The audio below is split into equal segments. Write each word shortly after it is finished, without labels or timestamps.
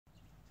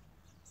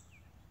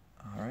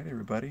Alright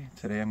everybody,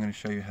 today I'm going to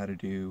show you how to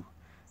do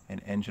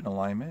an engine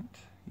alignment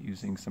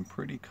using some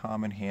pretty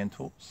common hand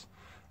tools.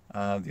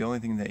 The only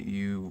thing that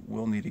you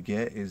will need to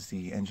get is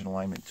the engine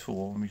alignment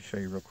tool. Let me show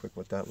you real quick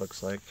what that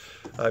looks like.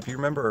 If you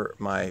remember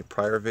my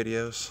prior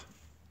videos,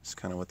 it's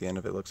kind of what the end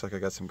of it looks like. I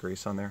got some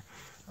grease on there.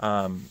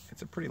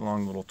 It's a pretty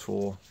long little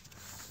tool.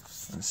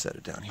 I'm going to set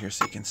it down here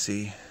so you can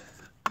see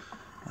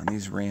on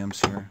these rams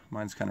here.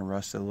 Mine's kind of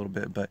rusted a little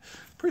bit, but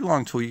pretty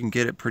long tool. You can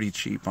get it pretty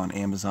cheap on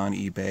Amazon,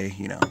 eBay,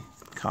 you know,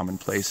 common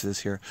places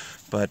here.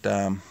 But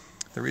the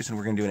reason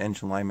we're going to do an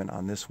engine alignment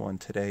on this one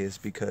today is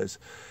because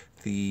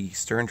the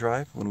stern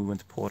drive, when we went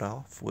to pull it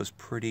off, was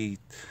pretty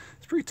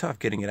tough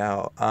getting it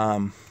out.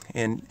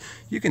 And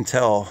you can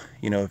tell,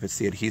 you know, if it's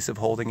the adhesive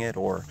holding it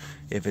or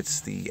if it's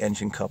the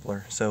engine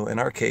coupler. So in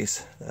our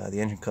case, the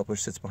engine coupler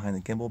sits behind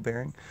the gimbal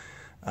bearing,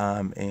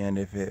 and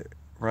if it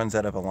runs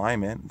out of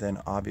alignment,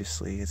 then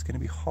obviously it's going to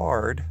be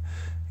hard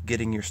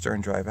getting your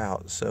stern drive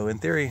out. So in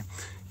theory,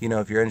 you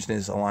know, if your engine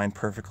is aligned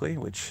perfectly,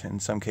 which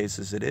in some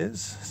cases it is,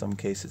 some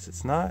cases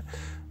it's not,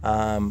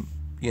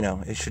 you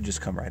know, it should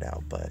just come right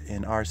out. But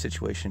in our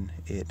situation,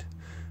 it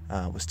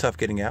was tough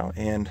getting out.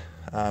 And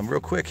real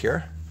quick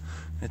here,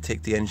 I'm going to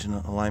take the engine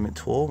alignment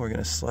tool. We're going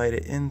to slide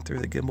it in through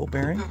the gimbal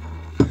bearing.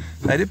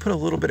 And I did put a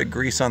little bit of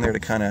grease on there to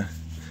kind of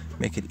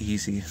make it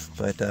easy,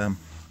 but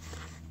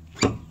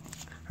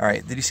all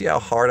right, did you see how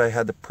hard I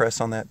had to press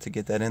on that to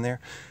get that in there?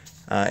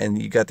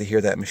 And you got to hear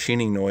that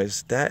machining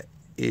noise. That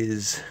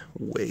is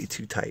way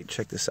too tight.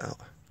 Check this out.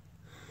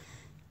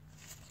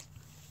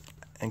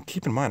 And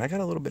keep in mind, I got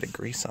a little bit of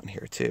grease on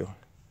here too.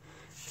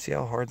 See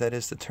how hard that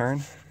is to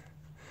turn?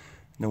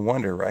 No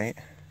wonder, right?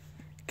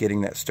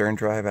 Getting that stern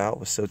drive out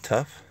was so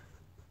tough.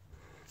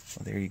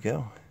 Well, there you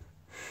go.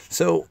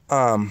 So,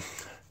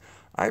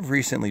 I've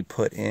recently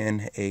put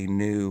in a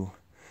new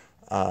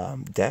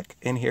deck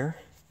in here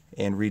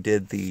and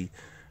redid the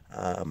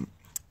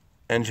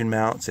engine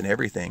mounts and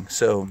everything.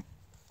 So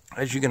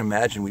as you can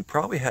imagine, we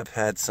probably have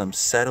had some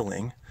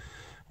settling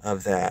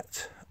of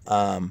that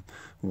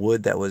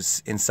wood that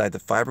was inside the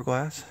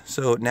fiberglass.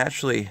 So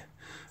naturally,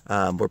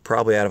 we're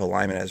probably out of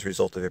alignment as a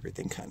result of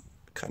everything kind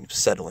of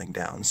settling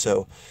down.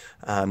 So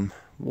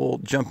we'll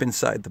jump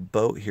inside the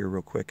boat here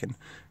real quick and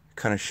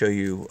kind of show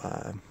you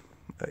an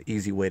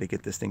easy way to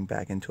get this thing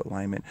back into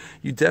alignment.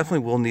 You definitely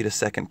will need a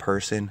second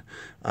person,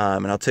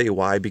 and I'll tell you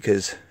why.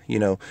 Because, you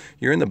know,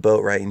 you're in the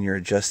boat, right, and you're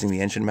adjusting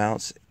the engine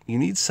mounts. You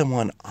need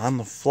someone on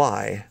the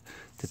fly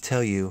to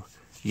tell you,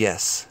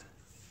 yes,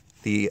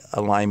 the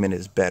alignment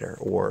is better,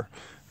 or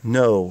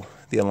no,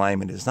 the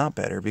alignment is not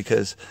better.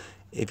 Because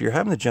if you're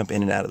having to jump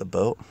in and out of the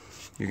boat,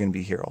 you're going to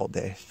be here all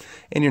day,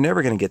 and you're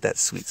never going to get that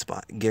sweet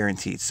spot,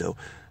 guaranteed. So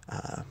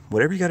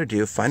whatever you got to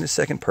do, find a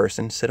second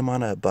person, sit them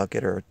on a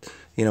bucket or,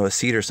 you know, a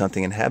seat or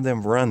something, and have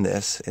them run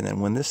this. And then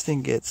when this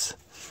thing gets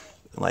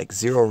like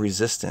zero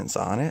resistance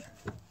on it,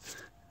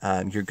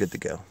 you're good to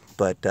go.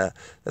 But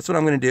that's what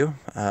I'm going to do.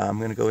 I'm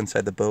going to go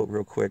inside the boat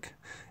real quick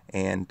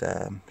and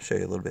show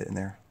you a little bit in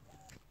there.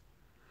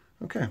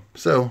 Okay,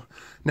 so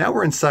now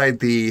we're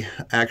inside the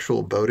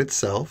actual boat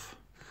itself.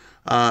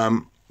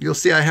 You'll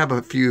see I have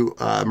a few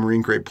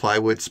marine grade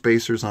plywood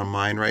spacers on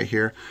mine right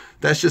here.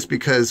 That's just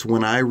because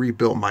when I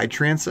rebuilt my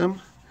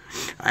transom,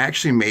 I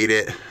actually made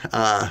it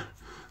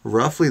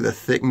roughly the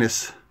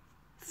thickness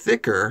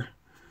thicker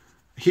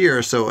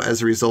here. So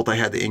as a result, I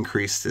had to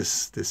increase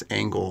this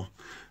angle.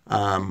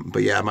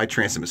 But yeah, my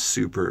transom is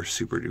super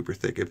duper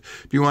thick.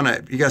 If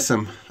you got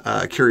some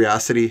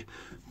curiosity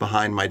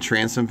behind my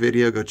transom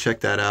video, go check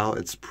that out.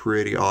 It's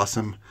pretty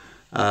awesome.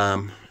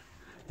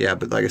 Yeah,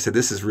 but like I said,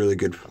 this is really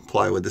good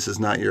plywood. This is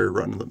not your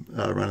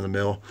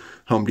run-of-the-mill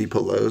Home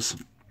Depot, Lowe's,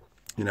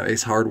 you know,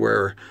 Ace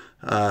Hardware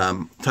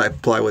type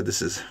plywood.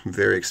 This is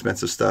very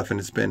expensive stuff, and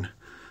it's been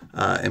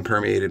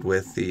impregnated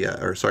with the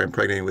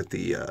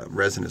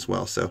resin as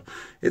well. So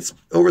it's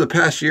over the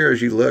past year,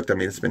 as you looked, I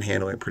mean, it's been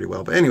handling it pretty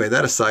well. But anyway,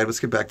 that aside, let's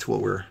get back to what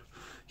we're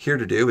here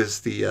to do, is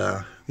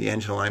the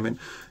engine alignment.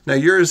 Now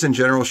yours in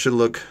general should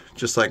look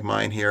just like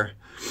mine here.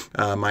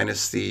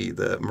 Minus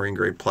the marine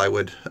grade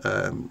plywood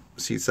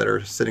seats that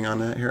are sitting on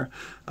that here.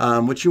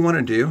 What you want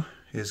to do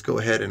is go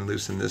ahead and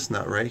loosen this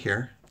nut right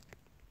here.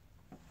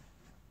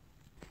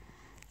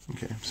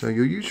 Okay, so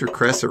you'll use your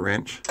crescent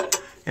wrench,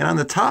 and on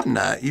the top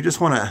nut, you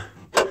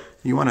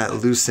want to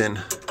loosen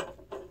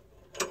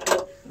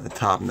the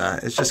top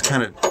nut. It's just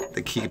kind of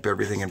to keep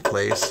everything in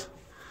place.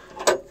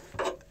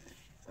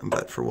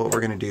 But for what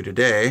we're going to do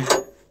today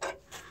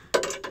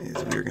is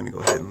we're going to go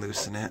ahead and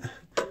loosen it.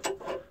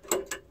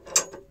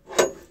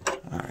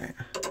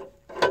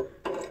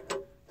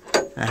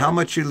 Now, how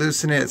much you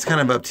loosen it, it's kind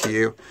of up to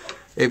you.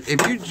 If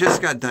you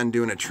just got done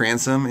doing a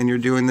transom and you're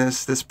doing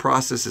this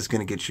process is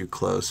going to get you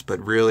close. But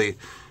really,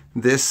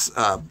 this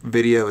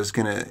video is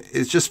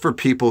just for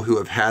people who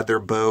have had their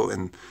boat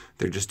and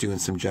they're just doing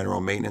some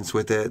general maintenance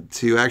with it,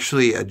 to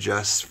actually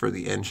adjust for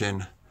the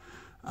engine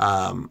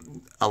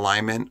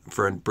alignment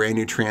for a brand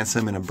new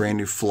transom and a brand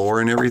new floor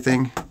and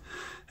everything.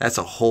 That's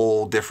a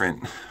whole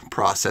different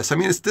process. I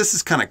mean, this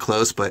is kind of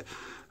close, but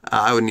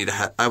I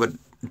would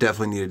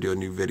definitely need to do a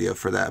new video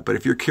for that. But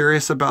if you're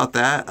curious about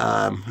that,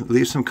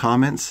 leave some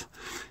comments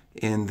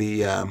in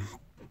the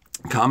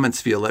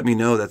comments field. Let me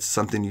know that's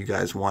something you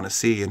guys want to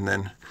see, and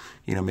then,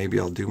 you know, maybe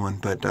I'll do one.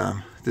 But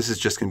this is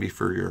just going to be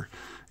for your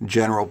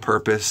general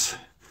purpose,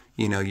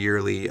 you know,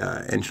 yearly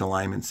engine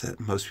alignments that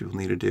most people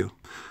need to do.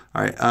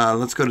 All right,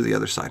 let's go to the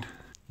other side.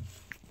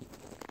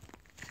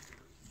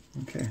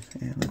 Okay,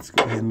 and let's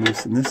go ahead and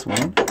loosen this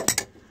one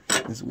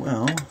as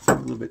well. It's a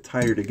little bit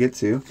tighter to get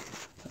to.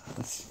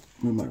 Let's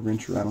move my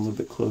wrench around a little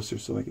bit closer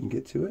so I can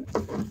get to it.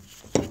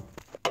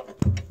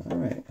 All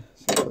right,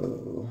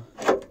 so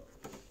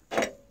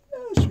that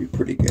should be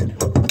pretty good.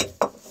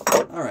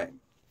 All right,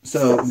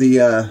 so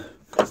the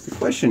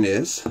question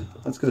is,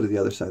 let's go to the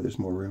other side. There's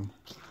more room.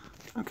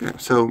 Okay,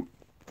 so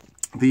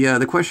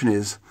the question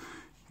is,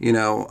 you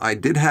know, I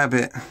did have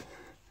it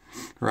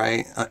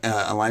right,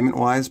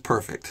 alignment-wise,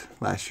 perfect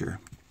last year.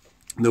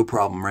 No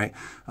problem, right?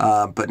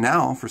 But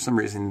now, for some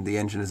reason, the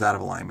engine is out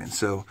of alignment.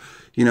 So,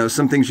 you know,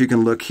 some things you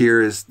can look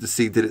here is to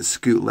see, did it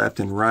scoot left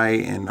and right?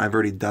 And I've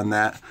already done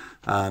that.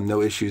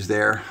 No issues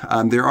there.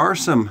 There are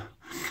some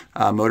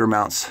motor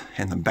mounts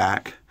in the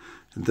back.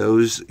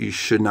 Those you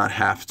should not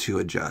have to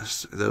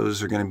adjust.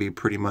 Those are going to be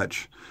pretty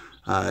much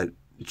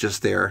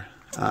just there.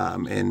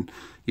 And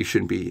you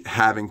shouldn't be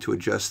having to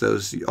adjust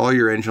those. All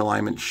your engine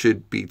alignment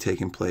should be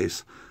taking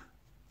place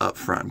up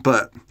front.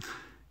 But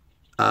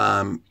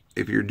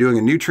if you're doing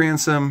a new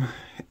transom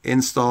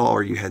install,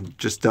 or you had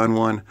just done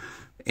one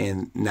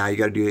and now you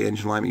got to do the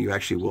engine alignment, you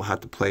actually will have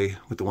to play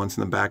with the ones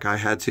in the back. I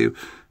had to,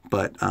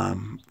 but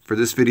for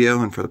this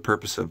video and for the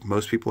purpose of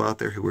most people out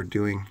there who are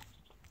doing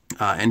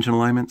engine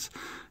alignments,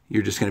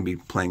 you're just going to be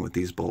playing with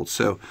these bolts.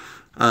 So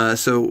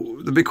so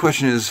the big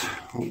question is,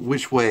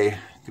 which way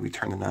do we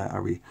turn the nut?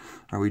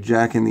 Are we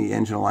jacking the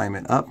engine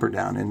alignment up or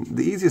down? And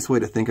the easiest way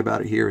to think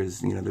about it here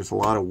is, you know, there's a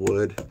lot of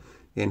wood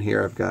in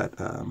here. I've got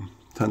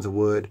tons of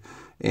wood,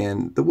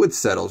 and the wood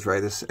settles,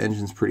 right? This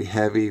engine's pretty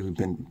heavy. We've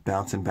been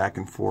bouncing back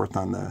and forth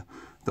on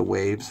the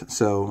waves.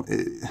 So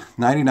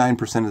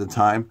 99% of the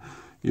time,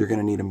 you're going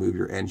to need to move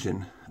your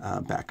engine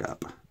back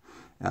up.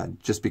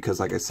 Just because,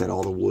 like I said,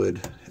 all the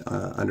wood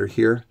under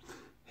here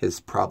has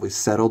probably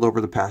settled over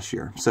the past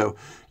year. So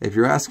if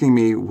you're asking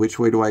me which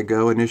way do I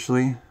go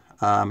initially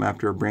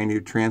after a brand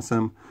new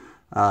transom,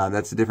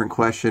 that's a different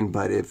question.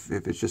 But if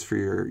it's just for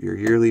your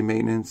yearly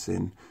maintenance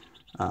and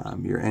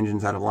your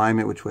engine's out of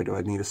alignment, which way do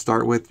I need to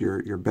start with?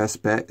 Your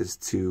best bet is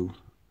to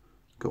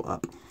go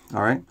up.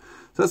 All right,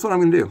 so that's what I'm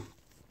going to do.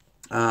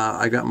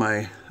 I got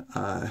my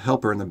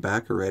helper in the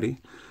back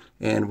already,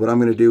 and what I'm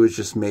going to do is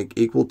just make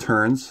equal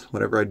turns.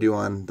 Whatever I do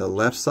on the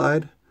left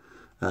side,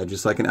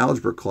 just like an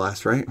algebra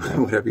class, right?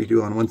 Whatever you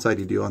do on one side,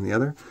 you do on the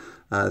other.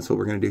 That's what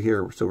we're going to do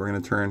here. So we're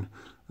going to turn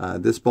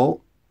this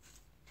bolt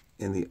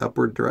in the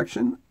upward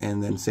direction,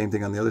 and then same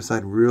thing on the other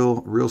side,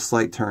 real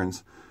slight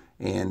turns.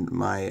 And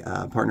my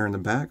partner in the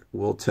back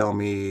will tell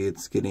me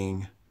it's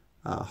getting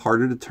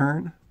harder to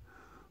turn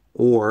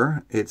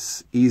or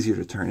it's easier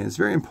to turn. And it's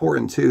very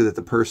important too that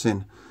the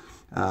person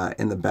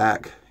in the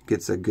back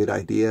gets a good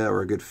idea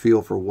or a good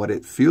feel for what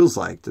it feels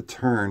like to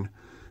turn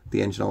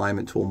the engine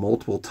alignment tool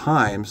multiple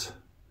times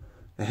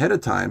ahead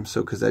of time.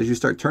 So, because as you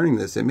start turning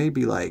this, it may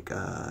be like,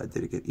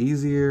 did it get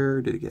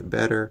easier? Did it get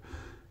better?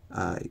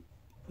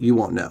 You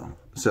won't know.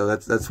 So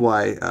that's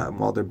why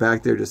while they're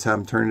back there, just have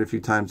them turn it a few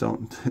times.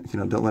 Don't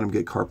let them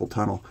get carpal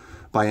tunnel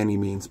by any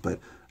means, but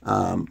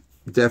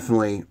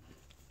definitely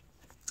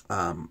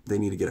they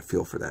need to get a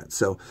feel for that.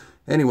 So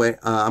anyway,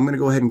 I'm going to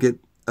go ahead and get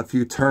a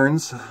few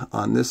turns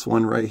on this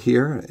one right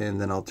here,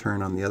 and then I'll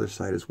turn on the other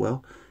side as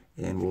well,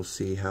 and we'll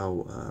see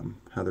how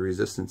the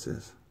resistance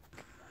is.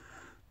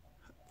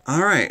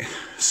 All right,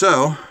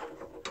 so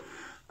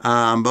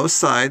both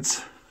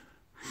sides,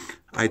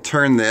 I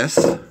turn this.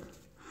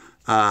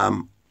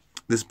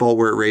 This bolt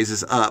where it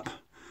raises up.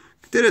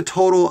 Did a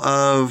total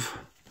of,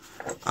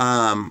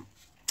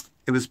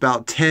 it was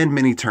about 10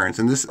 mini turns.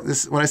 And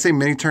this when I say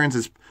mini turns,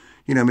 is,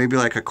 you know, maybe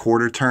like a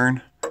quarter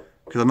turn,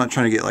 because I'm not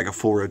trying to get like a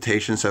full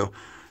rotation. So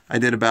I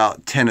did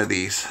about 10 of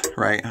these,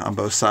 right, on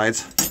both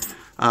sides.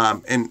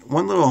 And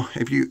one little,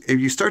 if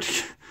you start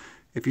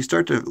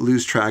to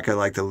lose track of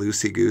like the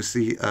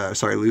loosey-goosey,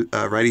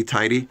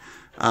 righty-tighty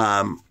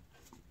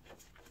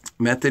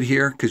method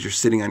here, because you're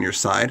sitting on your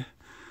side.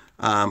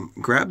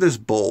 Grab this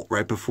bolt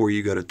right before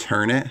you go to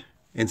turn it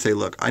and say,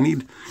 look, I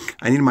need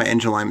my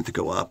engine alignment to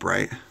go up,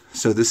 right?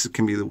 So this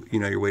can be,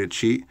 your way to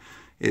cheat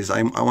is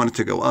I want it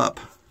to go up,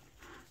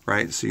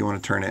 right? So you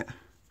want to turn it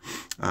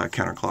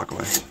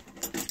counterclockwise,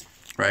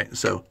 right?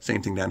 So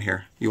same thing down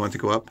here. You want it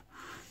to go up,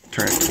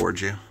 turn it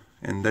towards you.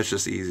 And that's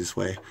just the easiest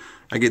way.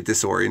 I get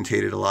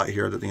disorientated a lot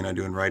here,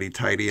 doing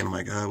righty-tighty, and I'm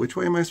like, which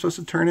way am I supposed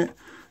to turn it?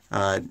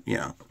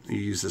 You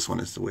use this one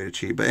as the way to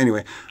cheat. But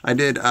anyway, I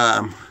did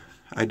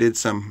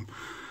some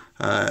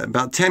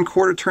about 10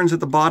 quarter turns at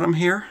the bottom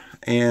here,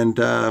 and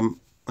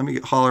let me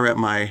holler at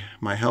my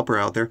helper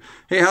out there.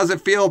 Hey, how's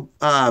it feel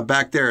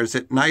back there? Is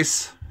it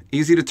nice,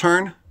 easy to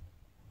turn?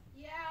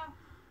 Yeah.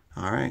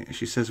 All right,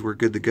 she says we're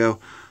good to go.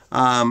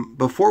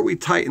 Before we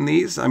tighten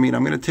these, I mean,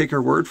 I'm going to take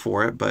her word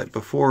for it, but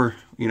before,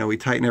 you know, we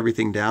tighten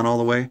everything down all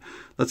the way,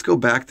 let's go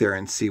back there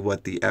and see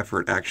what the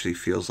effort actually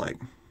feels like.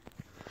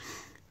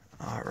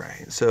 All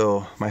right,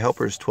 so my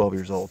helper is 12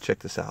 years old. Check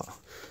this out.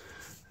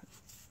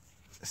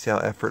 See how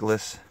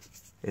effortless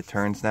it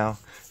turns now?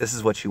 This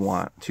is what you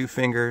want. 2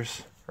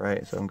 fingers,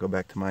 right? So I'm going to go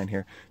back to mine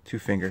here. 2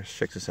 fingers,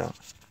 check this out.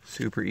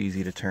 Super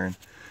easy to turn.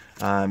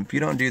 If you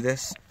don't do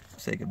this,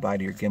 say goodbye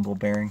to your gimbal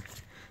bearing.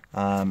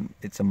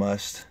 It's a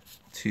must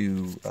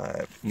to,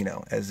 you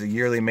know, as a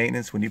yearly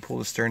maintenance, when you pull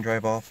the stern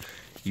drive off,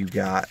 you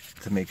got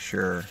to make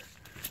sure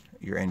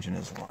your engine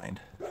is aligned.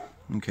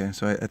 Okay,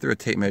 so I threw a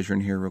tape measure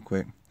in here real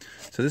quick.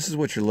 So this is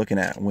what you're looking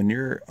at when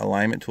your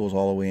alignment tool is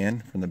all the way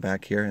in from the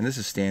back here, and this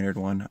is standard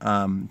one.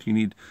 If you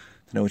need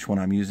to know which one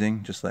I'm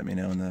using, just let me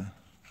know in the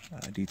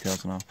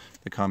details, and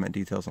the comment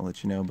details, I'll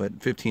let you know.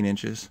 But 15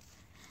 inches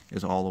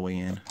is all the way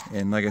in,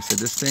 and like I said,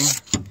 this thing,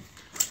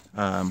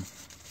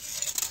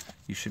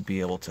 you should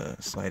be able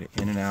to slide it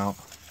in and out.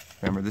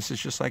 Remember, this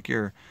is just like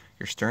your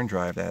stern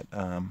drive, that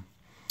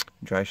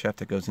drive shaft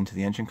that goes into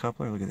the engine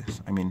coupler. Look at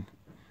this. I mean,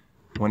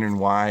 wondering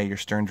why your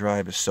stern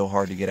drive is so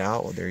hard to get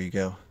out? Well, there you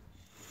go.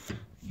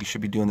 You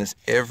should be doing this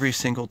every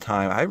single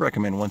time. I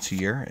recommend once a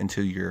year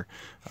until your,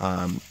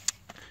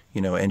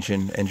 you know,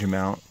 engine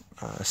mount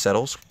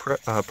settles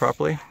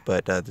properly.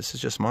 But this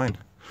is just mine.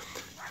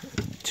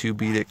 To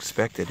be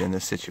expected in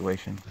this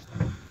situation.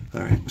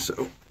 All right,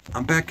 so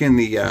I'm back in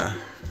the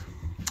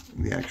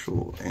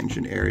actual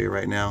engine area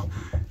right now,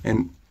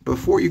 and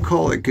before you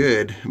call it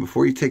good,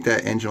 before you take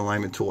that engine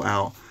alignment tool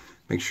out,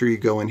 make sure you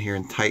go in here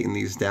and tighten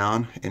these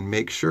down, and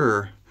make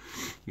sure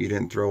you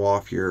didn't throw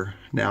off your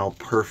now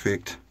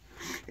perfect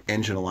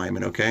engine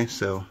alignment. Okay,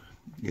 so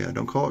yeah,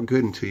 don't call it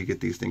good until you get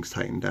these things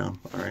tightened down.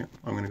 All right,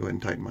 I'm gonna go ahead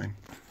and tighten mine.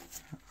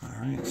 All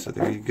right, so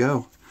there you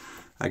go.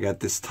 I got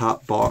this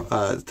top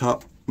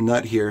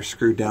nut here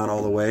screwed down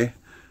all the way.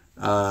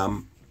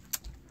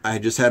 I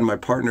just had my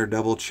partner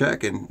double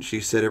check, and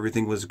she said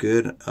everything was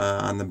good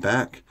on the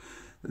back.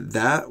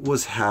 That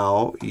was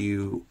how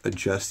you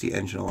adjust the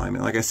engine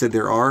alignment. Like I said,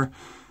 there are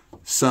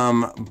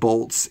some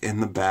bolts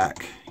in the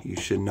back. You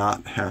should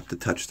not have to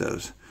touch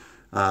those.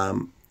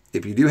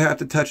 If you do have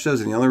to touch those,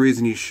 and the only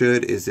reason you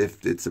should is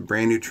if it's a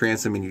brand new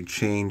transom and you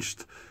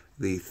changed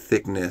the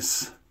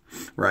thickness,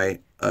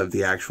 right, of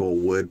the actual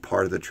wood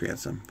part of the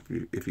transom.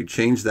 If you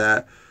change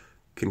that,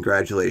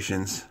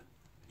 congratulations.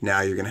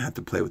 Now you're going to have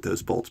to play with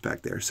those bolts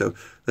back there. So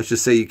let's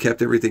just say you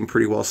kept everything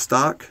pretty well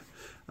stock.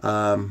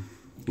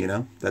 You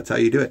know, that's how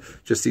you do it.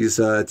 Just these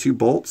 2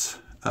 bolts.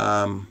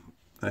 When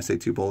I say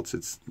 2 bolts,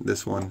 it's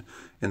this one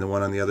and the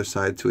one on the other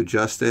side to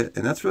adjust it.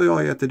 And that's really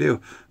all you have to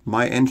do.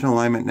 My engine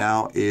alignment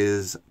now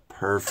is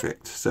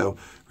perfect. So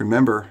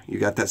remember, you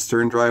got that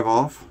stern drive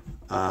off.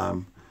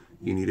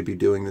 You need to be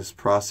doing this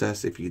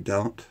process. If you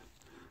don't,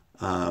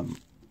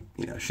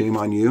 you know, shame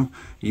on you.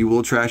 You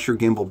will trash your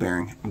gimbal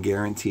bearing,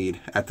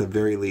 guaranteed, at the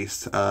very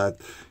least.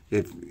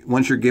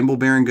 Once your gimbal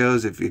bearing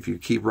goes, if you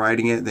keep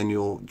riding it, then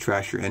you'll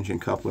trash your engine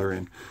coupler,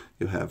 and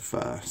you'll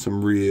have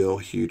some real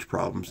huge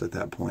problems at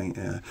that point.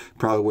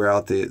 Probably wear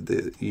out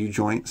the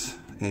U-joints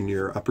in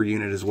your upper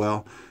unit as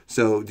well.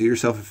 So do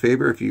yourself a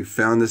favor. If you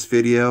found this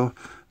video,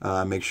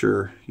 make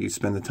sure you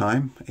spend the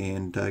time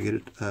and get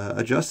it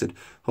adjusted.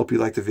 Hope you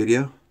liked the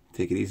video.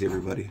 Take it easy,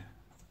 everybody.